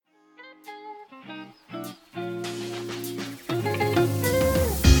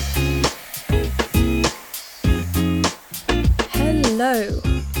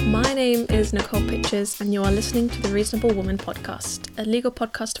is Nicole Pitchers, and you are listening to the Reasonable Woman podcast, a legal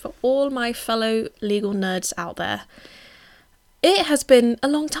podcast for all my fellow legal nerds out there. It has been a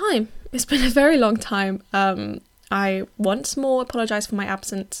long time. It's been a very long time. I once more apologise for my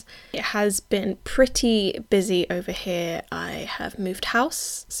absence. It has been pretty busy over here. I have moved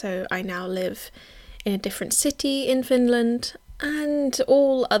house, so I now live in a different city in Finland, and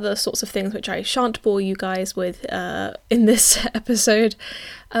all other sorts of things which I shan't bore you guys with in this episode.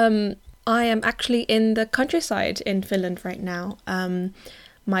 I am actually in the countryside in Finland right now.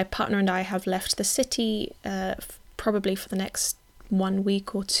 My partner and I have left the city probably for the next 1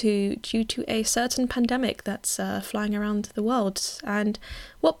 week or two due to a certain pandemic that's flying around the world. And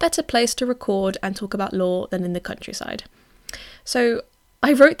what better place to record and talk about law than in the countryside? So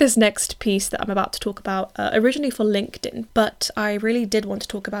I wrote this next piece that I'm about to talk about originally for LinkedIn, but I really did want to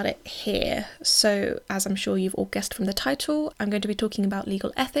talk about it here. So as I'm sure you've all guessed from the title, I'm going to be talking about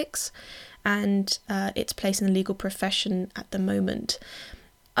legal ethics and its place in the legal profession at the moment.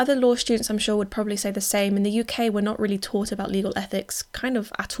 Other law students, I'm sure, would probably say the same. In the UK, we're not really taught about legal ethics kind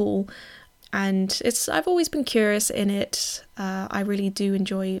of at all. And I've always been curious in it. I really do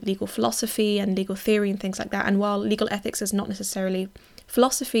enjoy legal philosophy and legal theory and things like that. And while legal ethics is not necessarily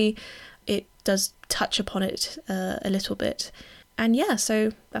philosophy, it does touch upon it a little bit. And yeah,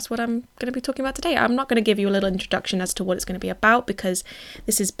 so that's what I'm going to be talking about today. I'm not going to give you a little introduction as to what it's going to be about, because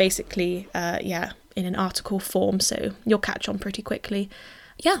this is basically, in an article form, so you'll catch on pretty quickly.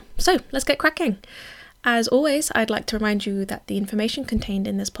 Yeah, so let's get cracking. As always, I'd like to remind you that the information contained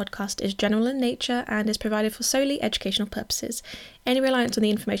in this podcast is general in nature and is provided for solely educational purposes. Any reliance on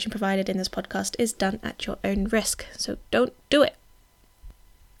the information provided in this podcast is done at your own risk, so don't do it.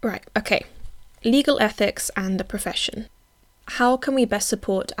 Right, okay. Legal ethics and the profession. How can we best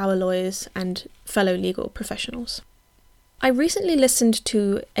support our lawyers and fellow legal professionals? I recently listened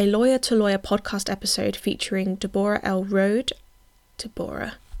to a Lawyer to Lawyer podcast episode featuring Deborah L. Road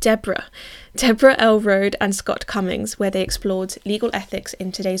and Scott Cummings, where they explored legal ethics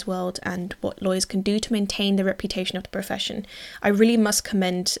in today's world and what lawyers can do to maintain the reputation of the profession. I really must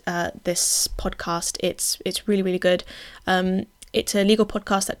commend this podcast. It's really, really good. It's a legal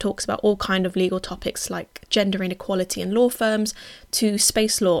podcast that talks about all kind of legal topics like gender inequality in law firms to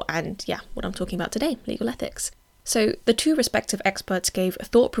space law and, what I'm talking about today, legal ethics. So the two respective experts gave a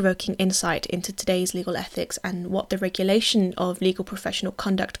thought-provoking insight into today's legal ethics and what the regulation of legal professional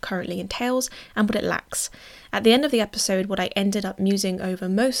conduct currently entails and what it lacks. At the end of the episode, what I ended up musing over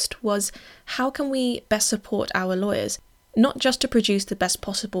most was how can we best support our lawyers, not just to produce the best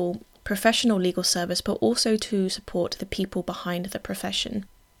possible professional legal service, but also to support the people behind the profession.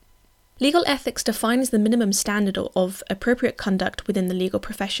 Legal ethics defines the minimum standard of appropriate conduct within the legal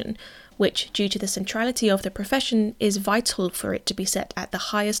profession, which, due to the centrality of the profession, is vital for it to be set at the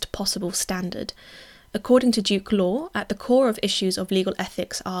highest possible standard. According to Duke Law, at the core of issues of legal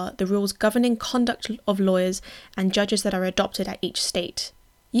ethics are the rules governing conduct of lawyers and judges that are adopted at each state.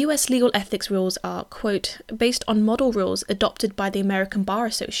 US legal ethics rules are, quote, based on model rules adopted by the American Bar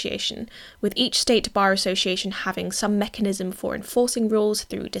Association, with each state bar association having some mechanism for enforcing rules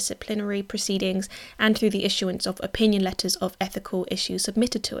through disciplinary proceedings and through the issuance of opinion letters of ethical issues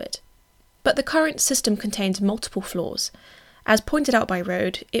submitted to it. But the current system contains multiple flaws. As pointed out by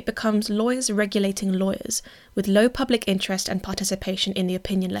Rode, it becomes lawyers regulating lawyers, with low public interest and participation in the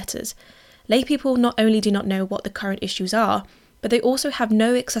opinion letters. Laypeople not only do not know what the current issues are, but they also have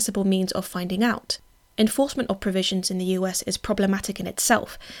no accessible means of finding out. Enforcement of provisions in the US is problematic in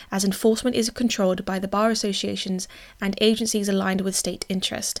itself, as enforcement is controlled by the bar associations and agencies aligned with state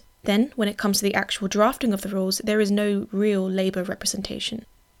interest. Then, when it comes to the actual drafting of the rules, there is no real labour representation.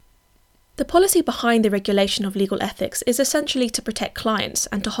 The policy behind the regulation of legal ethics is essentially to protect clients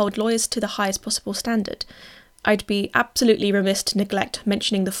and to hold lawyers to the highest possible standard. I'd be absolutely remiss to neglect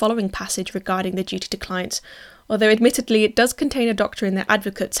mentioning the following passage regarding the duty to clients, although admittedly it does contain a doctrine that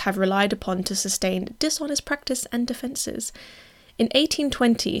advocates have relied upon to sustain dishonest practice and defences. In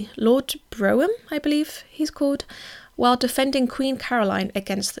 1820, Lord Brougham, I believe he's called, while defending Queen Caroline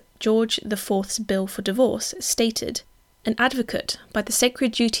against George IV's bill for divorce, stated, "An advocate, by the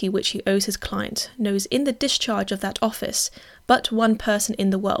sacred duty which he owes his client, knows in the discharge of that office but one person in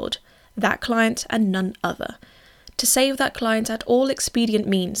the world, that client and none other. To save that client at all expedient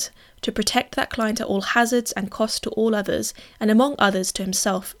means, to protect that client at all hazards and cost to all others, and among others to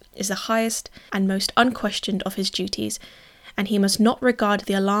himself, is the highest and most unquestioned of his duties, and he must not regard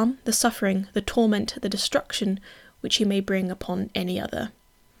the alarm, the suffering, the torment, the destruction which he may bring upon any other."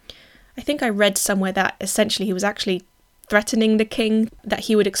 I think I read somewhere that essentially he was actually threatening the king, that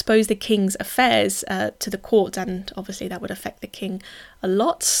he would expose the king's affairs to the court, and obviously that would affect the king a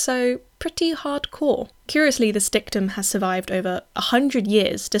lot. So pretty hardcore. Curiously, this dictum has survived over 100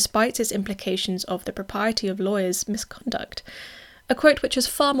 years despite its implications of the propriety of lawyers' misconduct. A quote which is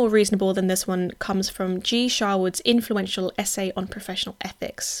far more reasonable than this one comes from G. Sharwood's influential essay on professional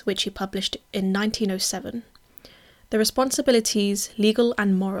ethics, which he published in 1907. The responsibilities, legal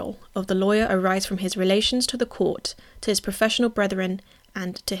and moral, of the lawyer arise from his relations to the court, to his professional brethren,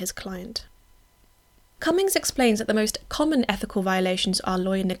 and to his client. Cummings explains that the most common ethical violations are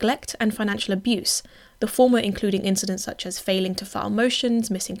lawyer neglect and financial abuse, the former including incidents such as failing to file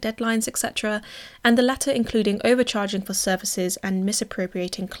motions, missing deadlines, etc., and the latter including overcharging for services and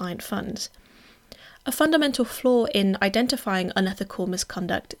misappropriating client funds. A fundamental flaw in identifying unethical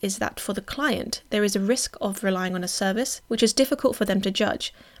misconduct is that for the client, there is a risk of relying on a service which is difficult for them to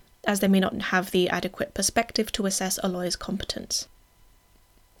judge, as they may not have the adequate perspective to assess a lawyer's competence.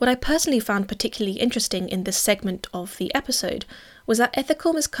 What I personally found particularly interesting in this segment of the episode was that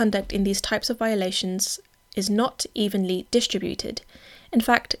ethical misconduct in these types of violations is not evenly distributed. In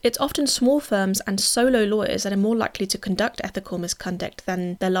fact, it's often small firms and solo lawyers that are more likely to conduct ethical misconduct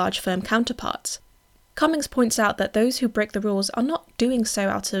than their large firm counterparts. Cummings points out that those who break the rules are not doing so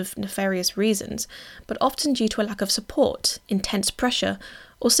out of nefarious reasons, but often due to a lack of support, intense pressure,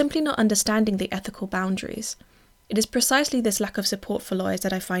 or simply not understanding the ethical boundaries. It is precisely this lack of support for lawyers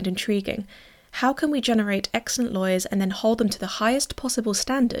that I find intriguing. How can we generate excellent lawyers and then hold them to the highest possible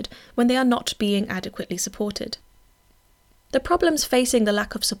standard when they are not being adequately supported? The problems facing the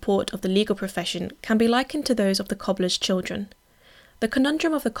lack of support of the legal profession can be likened to those of the cobbler's children. The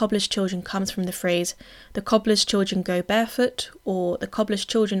conundrum of the cobbler's children comes from the phrase, "the cobbler's children go barefoot," or "the cobbler's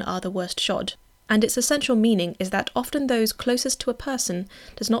children are the worst shod," and its essential meaning is that often those closest to a person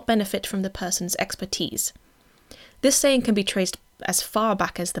does not benefit from the person's expertise. This saying can be traced as far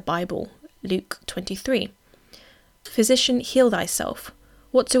back as the Bible, Luke 23. "Physician, heal thyself.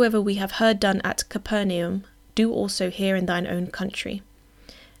 Whatsoever we have heard done at Capernaum, do also here in thine own country."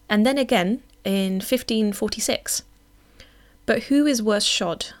 And then again in 1546. "But who is worse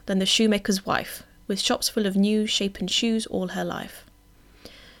shod than the shoemaker's wife, with shops full of new shapen shoes all her life?"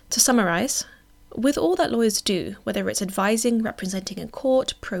 To summarise, with all that lawyers do, whether it's advising, representing in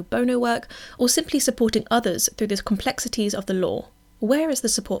court, pro bono work, or simply supporting others through the complexities of the law, where is the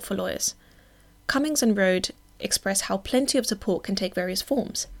support for lawyers? Cummings and Road express how plenty of support can take various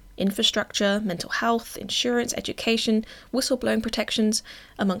forms: infrastructure, mental health, insurance, education, whistleblowing protections,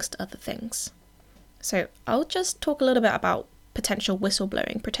 amongst other things. So I'll just talk a little bit about potential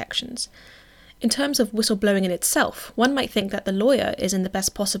whistleblowing protections. In terms of whistleblowing in itself, one might think that the lawyer is in the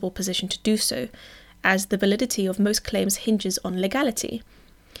best possible position to do so, as the validity of most claims hinges on legality.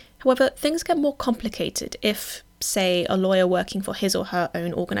 However, things get more complicated if, say, a lawyer working for his or her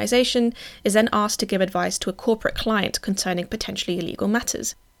own organisation is then asked to give advice to a corporate client concerning potentially illegal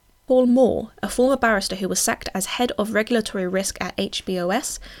matters. Paul Moore, a former barrister who was sacked as head of regulatory risk at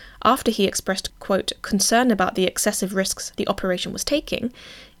HBOS after he expressed, quote, concern about the excessive risks the operation was taking,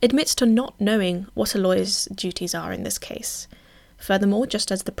 admits to not knowing what a lawyer's duties are in this case. Furthermore,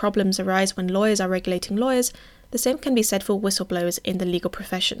 just as the problems arise when lawyers are regulating lawyers, the same can be said for whistleblowers in the legal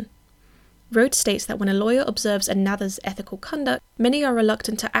profession. Rhodes states that when a lawyer observes another's ethical conduct, many are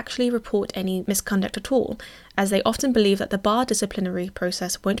reluctant to actually report any misconduct at all, as they often believe that the bar disciplinary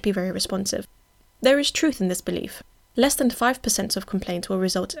process won't be very responsive. There is truth in this belief. Less than 5% of complaints will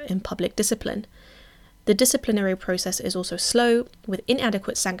result in public discipline. The disciplinary process is also slow, with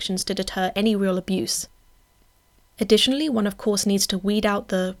inadequate sanctions to deter any real abuse. Additionally, one of course needs to weed out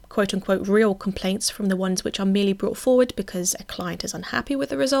the quote-unquote real complaints from the ones which are merely brought forward because a client is unhappy with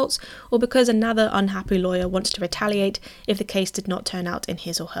the results or because another unhappy lawyer wants to retaliate if the case did not turn out in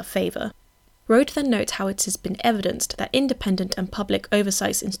his or her favour. Rhodes then notes how it has been evidenced that independent and public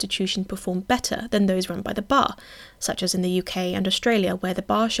oversight institutions perform better than those run by the bar, such as in the UK and Australia where the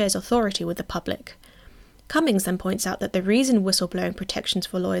bar shares authority with the public. Cummings then points out that the reason whistleblowing protections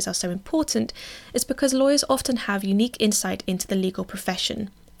for lawyers are so important is because lawyers often have unique insight into the legal profession,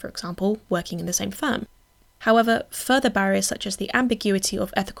 for example, working in the same firm. However, further barriers such as the ambiguity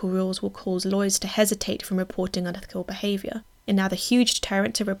of ethical rules will cause lawyers to hesitate from reporting unethical behaviour. And now the huge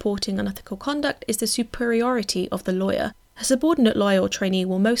deterrent to reporting unethical conduct is the superiority of the lawyer. A subordinate lawyer or trainee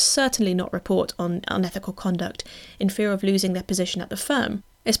will most certainly not report on unethical conduct in fear of losing their position at the firm,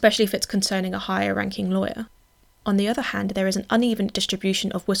 especially if it's concerning a higher-ranking lawyer. On the other hand, there is an uneven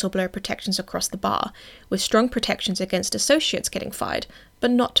distribution of whistleblower protections across the bar, with strong protections against associates getting fired,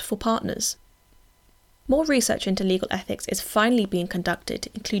 but not for partners. More research into legal ethics is finally being conducted,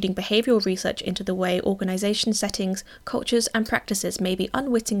 including behavioural research into the way organisation settings, cultures and practices may be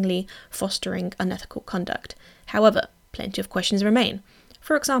unwittingly fostering unethical conduct. However, plenty of questions remain.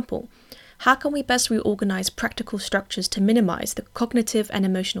 For example, how can we best reorganize practical structures to minimize the cognitive and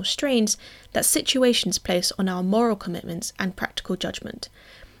emotional strains that situations place on our moral commitments and practical judgment?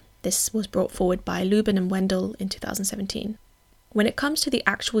 This was brought forward by Lubin and Wendell in 2017. When it comes to the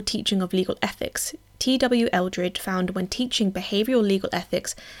actual teaching of legal ethics, T.W. Eldred found when teaching behavioral legal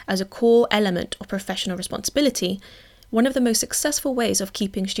ethics as a core element of professional responsibility, one of the most successful ways of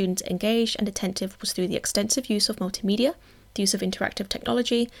keeping students engaged and attentive was through the extensive use of multimedia, the use of interactive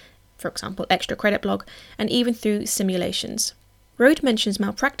technology, for example, Extra Credit Blog, and even through simulations. Rode mentions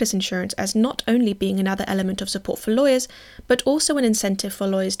malpractice insurance as not only being another element of support for lawyers, but also an incentive for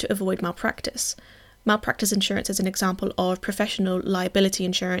lawyers to avoid malpractice. Malpractice insurance is an example of professional liability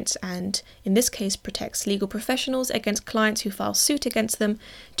insurance and, in this case, protects legal professionals against clients who file suit against them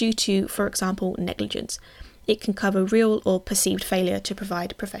due to, for example, negligence. It can cover real or perceived failure to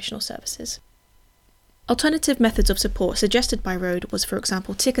provide professional services. Alternative methods of support suggested by Rode was, for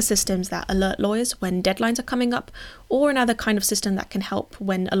example, ticker systems that alert lawyers when deadlines are coming up, or another kind of system that can help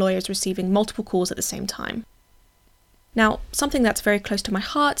when a lawyer is receiving multiple calls at the same time. Now, something that's very close to my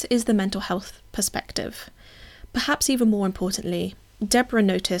heart is the mental health perspective. Perhaps even more importantly, Deborah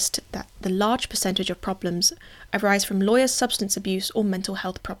noticed that the large percentage of problems arise from lawyers' substance abuse or mental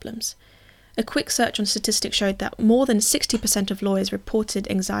health problems. A quick search on statistics showed that more than 60% of lawyers reported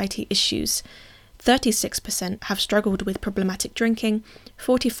anxiety issues. 36% have struggled with problematic drinking,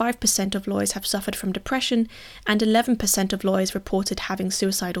 45% of lawyers have suffered from depression, and 11% of lawyers reported having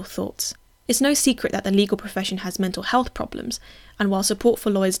suicidal thoughts. It's no secret that the legal profession has mental health problems, and while support for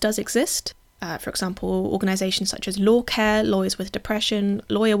lawyers does exist, for example, organisations such as Law Care, Lawyers with Depression,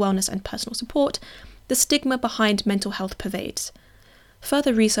 Lawyer Wellness and Personal Support, the stigma behind mental health pervades.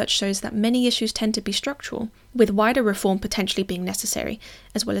 Further research shows that many issues tend to be structural, with wider reform potentially being necessary,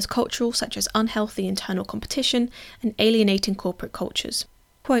 as well as cultural, such as unhealthy internal competition and alienating corporate cultures.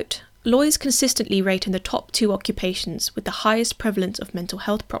 Quote, lawyers consistently rate in the top 2 occupations with the highest prevalence of mental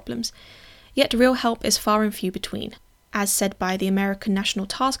health problems, yet real help is far and few between. As said by the American National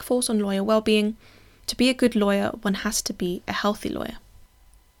Task Force on Lawyer Wellbeing, to be a good lawyer, one has to be a healthy lawyer.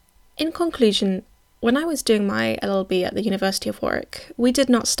 In conclusion, when I was doing my LLB at the University of Warwick, we did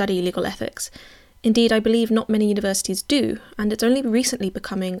not study legal ethics. Indeed, I believe not many universities do, and it's only recently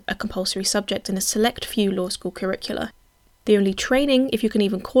becoming a compulsory subject in a select few law school curricula. The only training, if you can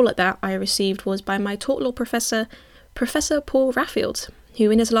even call it that, I received was by my tort law professor, Professor Paul Raffield, who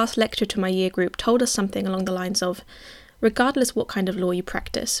in his last lecture to my year group told us something along the lines of, regardless what kind of law you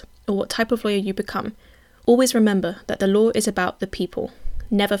practice, or what type of lawyer you become, always remember that the law is about the people.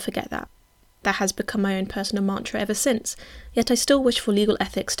 Never forget that. That has become my own personal mantra ever since, yet I still wish for legal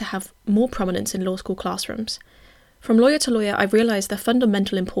ethics to have more prominence in law school classrooms. From lawyer to lawyer, I've realised the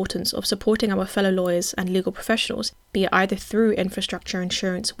fundamental importance of supporting our fellow lawyers and legal professionals, be it either through infrastructure,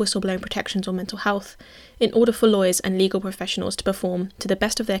 insurance, whistleblowing protections or mental health, in order for lawyers and legal professionals to perform to the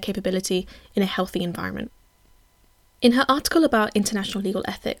best of their capability in a healthy environment. In her article about international legal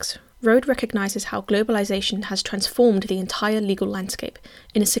ethics, Rode recognises how globalisation has transformed the entire legal landscape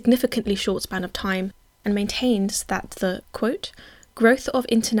in a significantly short span of time, and maintains that the, quote, growth of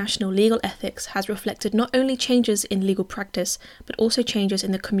international legal ethics has reflected not only changes in legal practice, but also changes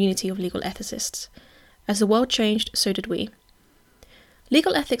in the community of legal ethicists. As the world changed, so did we.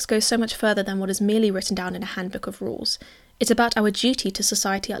 Legal ethics goes so much further than what is merely written down in a handbook of rules. It's about our duty to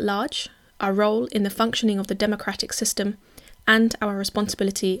society at large, our role in the functioning of the democratic system, and our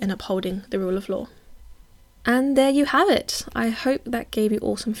responsibility in upholding the rule of law. And there you have it. I hope that gave you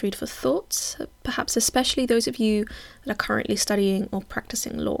all some food for thought, perhaps especially those of you that are currently studying or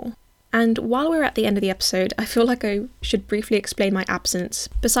practicing law. And while we're at the end of the episode, I feel like I should briefly explain my absence,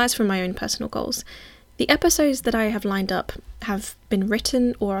 besides from my own personal goals. The episodes that I have lined up have been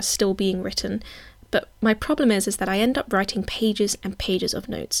written or are still being written, but my problem is that I end up writing pages and pages of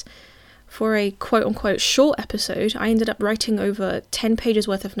notes. For a quote-unquote short episode, I ended up writing over 10 pages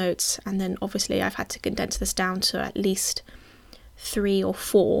worth of notes, and then obviously I've had to condense this down to at least 3 or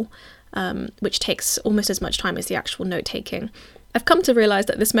 4, which takes almost as much time as the actual note-taking. I've come to realise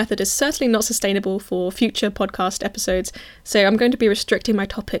that this method is certainly not sustainable for future podcast episodes, so I'm going to be restricting my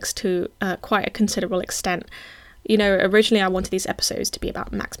topics to quite a considerable extent. You know, originally I wanted these episodes to be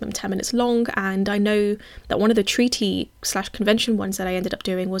about maximum 10 minutes long, and I know that one of the treaty/convention ones that I ended up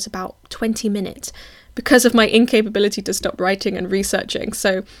doing was about 20 minutes because of my incapability to stop writing and researching,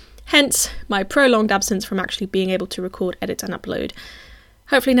 so hence my prolonged absence from actually being able to record, edit and upload.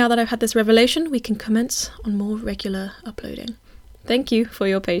 Hopefully now that I've had this revelation, we can commence on more regular uploading. Thank you for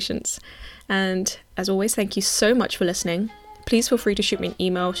your patience, and as always, thank you so much for listening. please feel free to shoot me an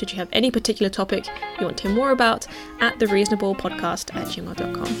email should you have any particular topic you want to hear more about at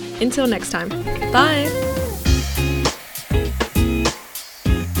thereasonablepodcast@gmail.com. Until next time, bye!